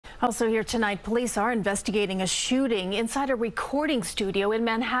Also here tonight, police are investigating a shooting inside a recording studio in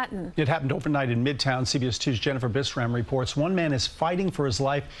Manhattan. It happened overnight in Midtown. CBS 2's Jennifer Bisram reports one man is fighting for his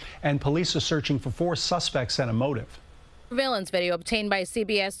life and police are searching for 4 suspects and a motive. Surveillance video obtained by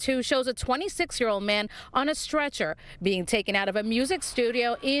CBS 2 shows a 26-year-old man on a stretcher being taken out of a music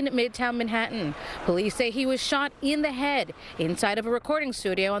studio in Midtown Manhattan. Police say he was shot in the head inside of a recording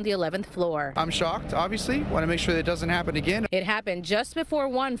studio on the 11th floor. I'm shocked, obviously. Want to make sure that it doesn't happen again. It happened just before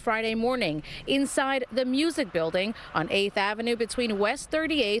 1 Friday morning inside the music building on 8th Avenue between West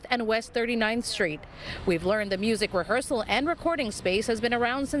 38th and West 39th Street. We've learned the music rehearsal and recording space has been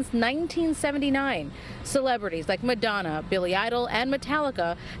around since 1979. Celebrities like Madonna, Billy Idol, and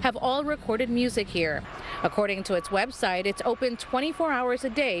Metallica have all recorded music here. According to its website, it's open 24 hours a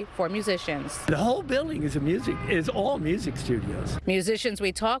day for musicians. The whole building is all music studios. Musicians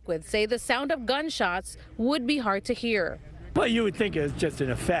we talk with say the sound of gunshots would be hard to hear. Well, you would think it's just an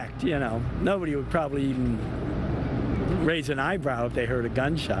effect, you know. Nobody would probably even raise an eyebrow if they heard a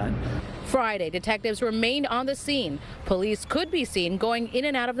gunshot. Friday, detectives remained on the scene. Police could be seen going in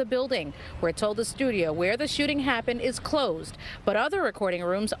and out of the building. We're told the studio where the shooting happened is closed, but other recording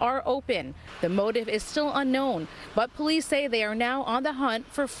rooms are open. The motive is still unknown, but police say they are now on the hunt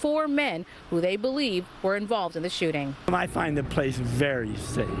for 4 men who they believe were involved in the shooting. I find the place very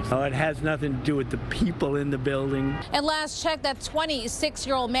safe. It has nothing to do with the people in the building. And last check, that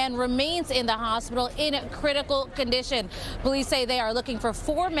 26-year-old man remains in the hospital in critical condition. Police say they are looking for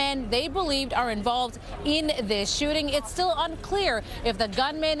 4 men they believed are involved in this shooting. It's still unclear if the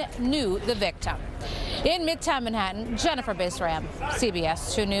gunman knew the victim. In Midtown Manhattan, Jennifer Bisram,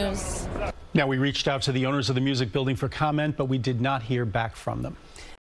 CBS 2 News. Now, we reached out to the owners of the music building for comment, but we did not hear back from them.